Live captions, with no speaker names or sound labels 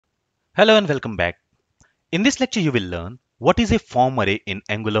Hello and welcome back. In this lecture, you will learn what is a form array in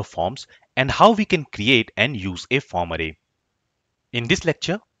Angular Forms and how we can create and use a form array. In this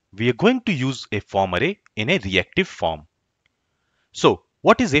lecture, we are going to use a form array in a reactive form. So,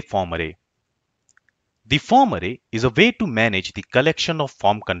 what is a form array? The form array is a way to manage the collection of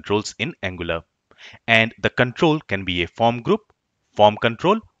form controls in Angular, and the control can be a form group, form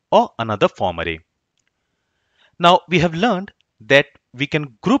control, or another form array. Now, we have learned that we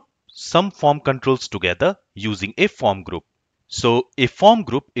can group some form controls together using a form group. So a form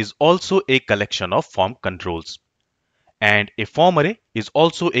group is also a collection of form controls, and a form array is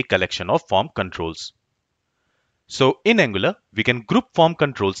also a collection of form controls. So in Angular, we can group form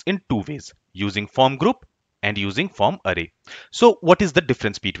controls in two ways, using form group and using form array. So what is the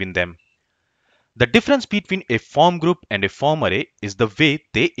difference between them? The difference between a form group and a form array is the way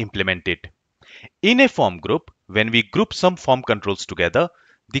they implement it. In a form group, when we group some form controls together,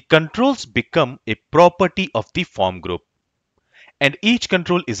 the controls become a property of the form group, and each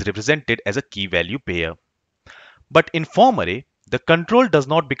control is represented as a key value pair. But in form array, the control does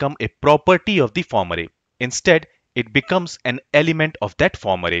not become a property of the form array. Instead, it becomes an element of that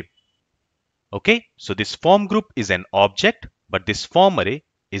form array. Okay, so this form group is an object, but this form array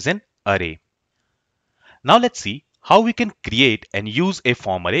is an array. Now let's see how we can create and use a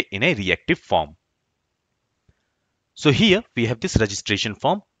form array in a reactive form. So here we have this registration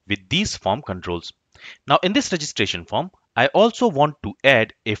form with these form controls. Now in this registration form, I also want to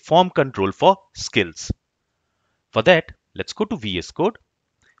add a form control for skills. For that, let's go to VS Code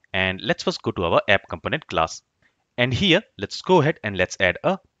and let's first go to our app component class. And here, let's go ahead and let's add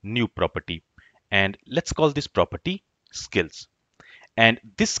a new property. And let's call this property skills. And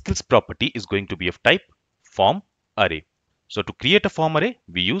this skills property is going to be of type form array. So to create a form array,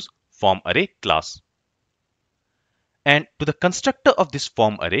 we use form array class. And to the constructor of this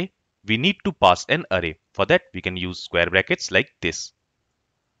form array, we need to pass an array. For that, we can use square brackets like this.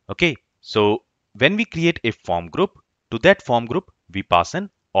 Okay, so when we create a form group, to that form group, we pass an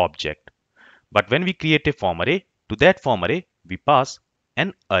object. But when we create a form array, to that form array, we pass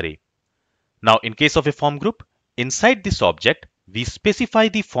an array. Now, in case of a form group, inside this object, we specify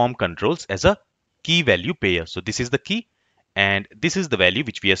the form controls as a key value pair. So this is the key, and this is the value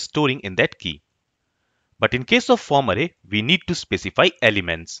which we are storing in that key. But in case of form array, we need to specify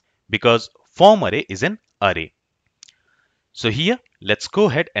elements because form array is an array. So here, let's go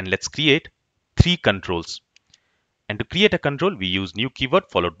ahead and let's create three controls. And to create a control, we use new keyword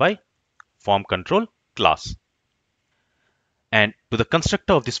followed by FormControl class. And to the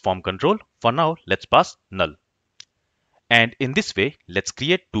constructor of this form control, for now, let's pass null. And in this way, let's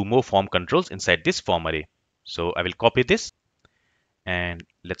create two more form controls inside this form array. So I will copy this and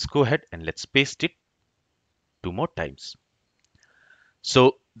let's go ahead and let's paste it two more times.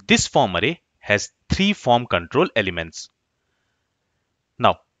 So this form array has three form control elements.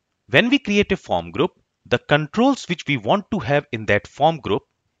 Now, when we create a form group, the controls which we want to have in that form group,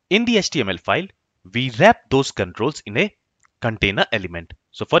 in the HTML file, we wrap those controls in a container element.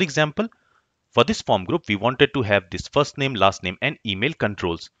 So for example, for this form group, we wanted to have this first name, last name, and email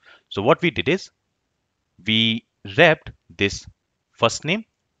controls. So what we did is we wrapped this first name,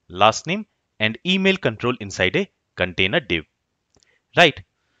 last name, and email control inside a container div. Right.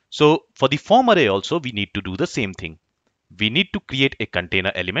 So for the form array also, we need to do the same thing. We need to create a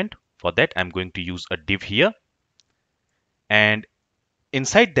container element. For that, I'm going to use a div here. And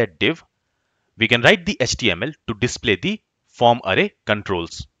inside that div, we can write the HTML to display the form array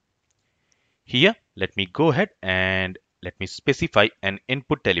controls. Here, let me go ahead and let me specify an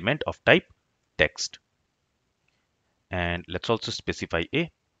input element of type text. And let's also specify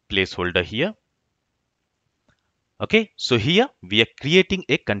a placeholder here. Okay, so here we are creating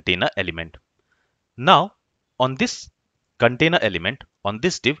a container element. Now, on this container element, on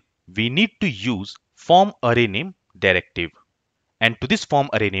this div, we need to use form array name directive. And to this form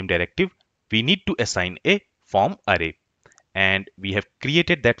array name directive, we need to assign a form array. And we have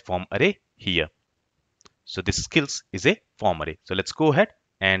created that form array here. So this skills is a form array. So let's go ahead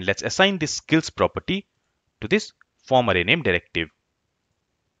and let's assign this skills property to this form array name directive.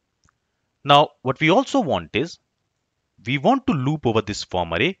 Now, what we also want is we want to loop over this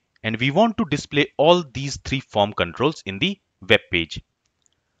form array and we want to display all these three form controls in the web page.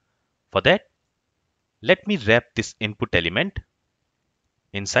 For that, let me wrap this input element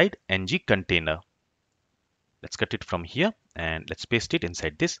inside ng container. Let's cut it from here and let's paste it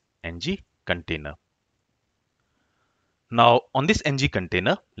inside this ng container. Now on this ng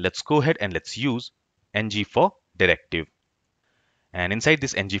container, let's go ahead and let's use ng for directive. And inside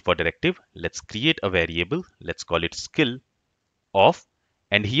this ng for directive, let's create a variable. Let's call it skill of,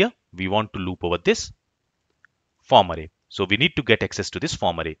 and here we want to loop over this form array. So we need to get access to this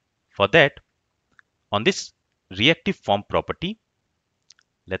form array. For that, on this reactive form property,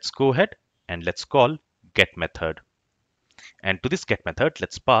 let's go ahead and let's call get method. And to this get method,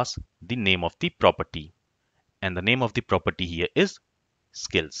 let's pass the name of the property. And the name of the property here is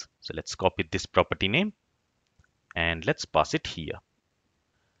skills. So let's copy this property name and let's pass it here.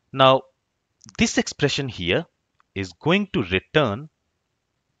 Now, this expression here is going to return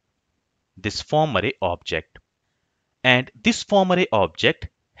this form array object. And this form array object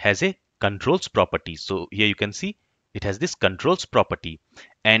has a controls property. So here you can see it has this controls property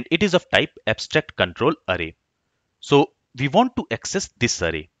and it is of type abstract control array. So we want to access this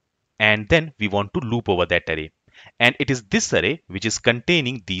array and then we want to loop over that array. And it is this array which is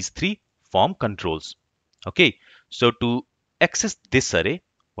containing these three form controls. Okay, so to access this array,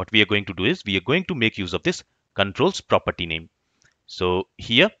 what we are going to do is we are going to make use of this controls property name. So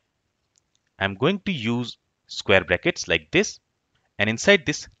here I'm going to use square brackets like this, and inside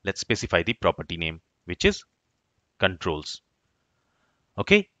this let's specify the property name which is controls.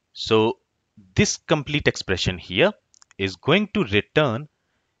 Okay, so this complete expression here is going to return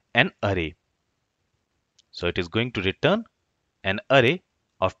an array. So it is going to return an array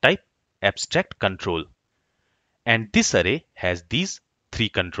of type abstract control, and this array has these three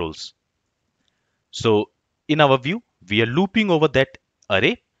controls. So in our view, we are looping over that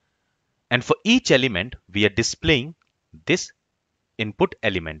array, and for each element we are displaying this input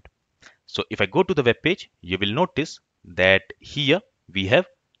element. So if I go to the web page, you will notice that here we have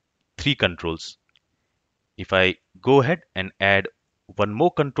three controls. If I go ahead and add one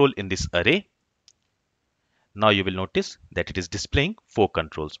more control in this array, now you will notice that it is displaying four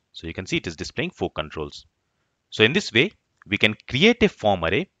controls. So you can see it is displaying four controls. So in this way, we can create a form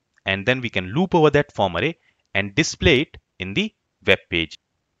array and then we can loop over that form array and display it in the web page.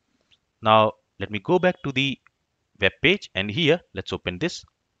 Now let me go back to the web page, and here let's open this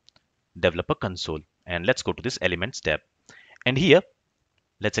developer console and let's go to this elements tab. And here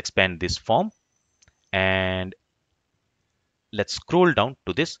let's expand this form and let's scroll down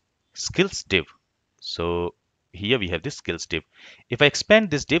to this skills div. So here we have this skills div. If I expand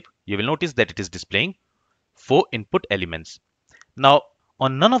this div, you will notice that it is displaying four input elements. Now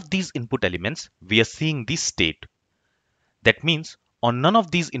on none of these input elements we are seeing the state. That means on none of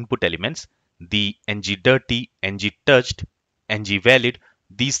these input elements the ngDirty, ngTouched, ngValid,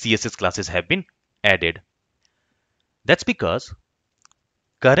 these CSS classes have been added. That's because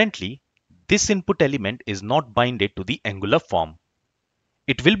currently this input element is not binded to the Angular form.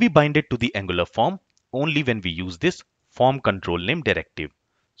 It will be binded to the Angular form only when we use this form control name directive.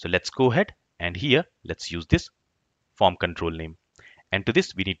 So let's go ahead and here let's use this form control name, and to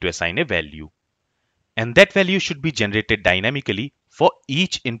this we need to assign a value, and that value should be generated dynamically for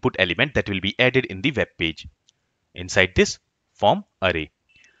each input element that will be added in the web page inside this form array.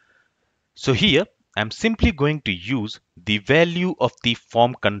 So here I'm simply going to use the value of the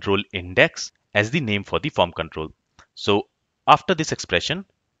form control index as the name for the form control. So after this expression,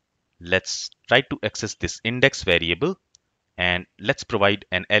 let's try to access this index variable and let's provide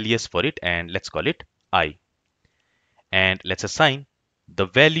an alias for it and let's call it I. And let's assign the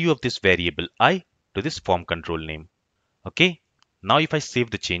value of this variable I to this form control name. Okay, now if I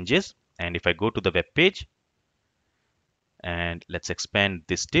save the changes and if I go to the web page and let's expand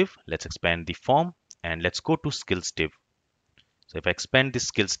this div, let's expand the form and let's go to skills div. So if I expand this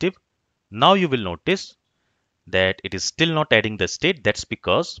skills div, now you will notice that it is still not adding the state. That's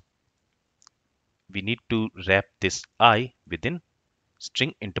because we need to wrap this I within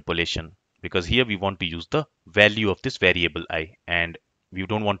string interpolation, because here we want to use the value of this variable I and we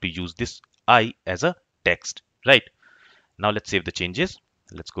don't want to use this I as a text, right? Now let's save the changes.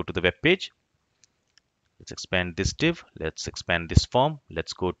 Let's go to the web page. Let's expand this div. Let's expand this form.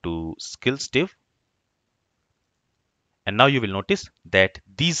 Let's go to skills div. And now you will notice that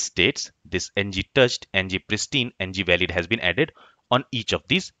these states, this ngTouched, ngPristine, ngValid has been added on each of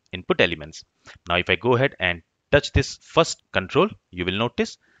these input elements. Now if I go ahead and touch this first control, you will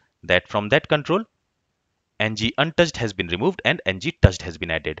notice that from that control, ngUntouched has been removed and ngTouched has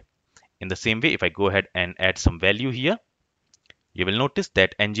been added. In the same way, if I go ahead and add some value here, you will notice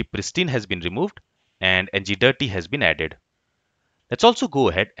that ngPristine has been removed and ngDirty has been added. Let's also go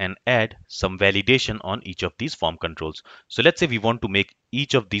ahead and add some validation on each of these form controls. So let's say we want to make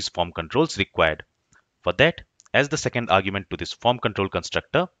each of these form controls required. For that, as the second argument to this form control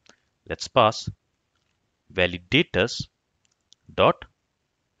constructor, let's pass validators dot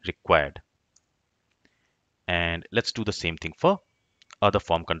required. And let's do the same thing for other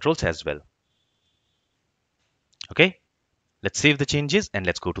form controls as well. Okay. Let's save the changes and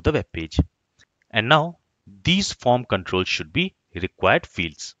let's go to the web page. And now these form controls should be required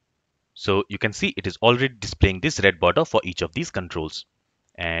fields. So you can see it is already displaying this red border for each of these controls.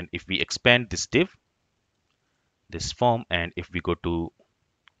 And if we expand this div, this form, and if we go to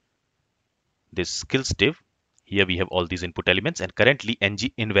this skills div, here we have all these input elements, and currently ng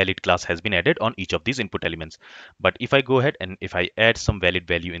invalid class has been added on each of these input elements. But if I go ahead and if I add some valid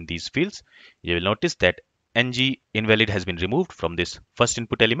value in these fields, you will notice that ng invalid has been removed from this first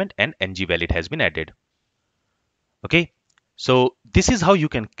input element and ng valid has been added. Okay, so this is how you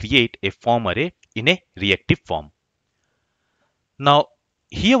can create a form array in a reactive form. Now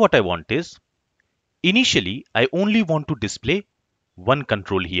here what I want is, initially I only want to display one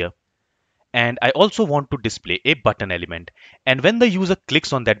control here, and I also want to display a button element, and when the user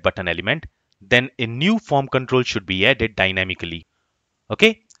clicks on that button element, then a new form control should be added dynamically.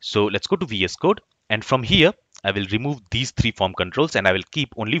 Okay, so let's go to VS Code, and from here I will remove these three form controls and I will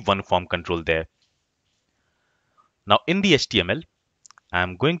keep only one form control there. Now in the HTML,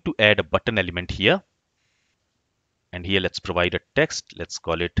 I'm going to add a button element here, and here let's provide a text. Let's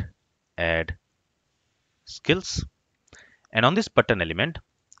call it add skills, and on this button element,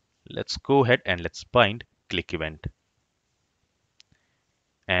 let's go ahead and let's bind click event.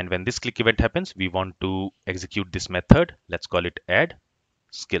 And when this click event happens, we want to execute this method. Let's call it add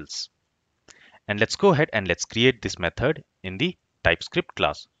skills. And let's go ahead and let's create this method in the TypeScript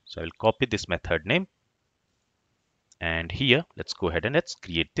class. So I will copy this method name. And here, let's go ahead and let's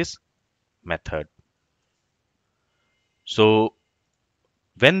create this method. So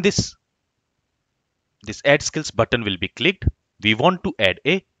when this add skills button will be clicked, we want to add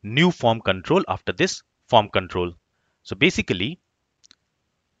a new form control after this form control. So basically,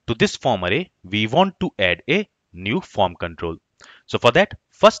 to this form array, we want to add a new form control. So for that,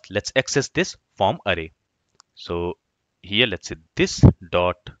 first let's access this form array. So here let's say this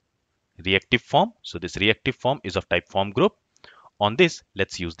dot reactive form. So this reactive form is of type form group. On this,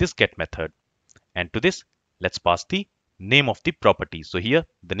 let's use this get method. And to this, let's pass the name of the property. So here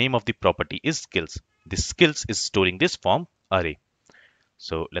the name of the property is skills. This skills is storing this form array.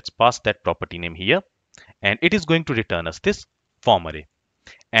 So let's pass that property name here, and it is going to return us this form array.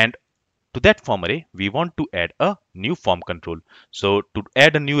 And to that form array, we want to add a new form control. So to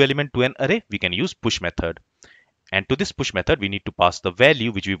add a new element to an array, we can use push method. And to this push method, we need to pass the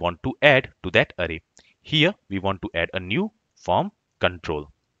value which we want to add to that array. Here, we want to add a new form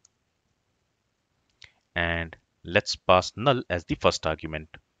control. And let's pass null as the first argument.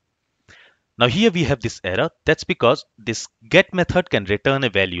 Now here we have this error. That's because this get method can return a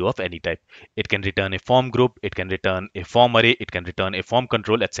value of any type. It can return a form group, it can return a form array, it can return a form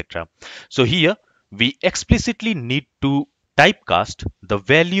control, etc. So here we explicitly need to typecast the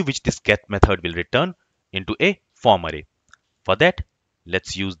value which this get method will return into a form array. For that,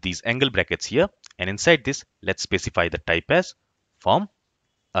 let's use these angle brackets here, and inside this, let's specify the type as form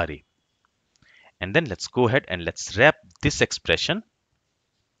array. And then let's go ahead and let's wrap this expression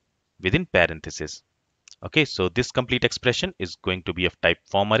within parentheses. Okay, so this complete expression is going to be of type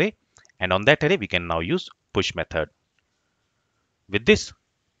form array, and on that array we can now use push method. With this,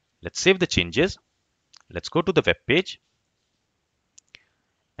 let's save the changes. Let's go to the web page,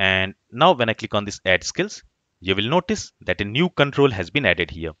 and now when I click on this add skills, you will notice that a new control has been added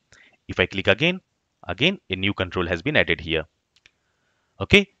here. If I click again a new control has been added here.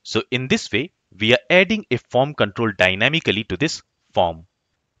 Okay, so in this way we are adding a form control dynamically to this form.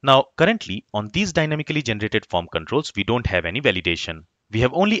 Now, currently on these dynamically generated form controls, we don't have any validation. We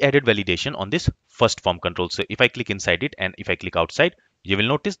have only added validation on this first form control. So if I click inside it and if I click outside, you will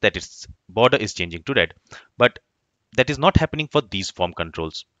notice that its border is changing to red. But that is not happening for these form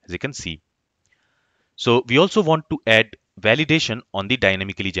controls, as you can see. So we also want to add validation on the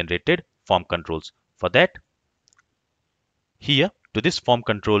dynamically generated form controls. For that, here to this form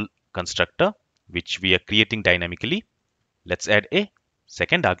control constructor, which we are creating dynamically, let's add a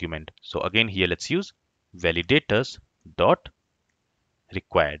second argument. So again here let's use validators dot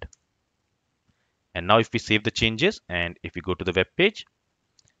required. And now if we save the changes and if we go to the web page,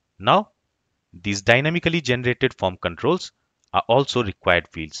 now these dynamically generated form controls are also required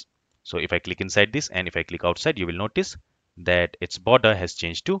fields. So if I click inside this and if I click outside, you will notice that its border has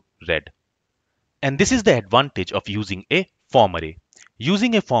changed to red. And this is the advantage of using a form array.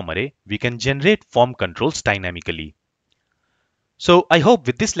 Using a form array, we can generate form controls dynamically. So I hope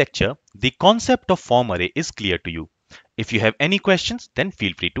with this lecture, the concept of form array is clear to you. If you have any questions, then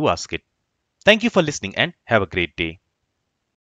feel free to ask it. Thank you for listening and have a great day.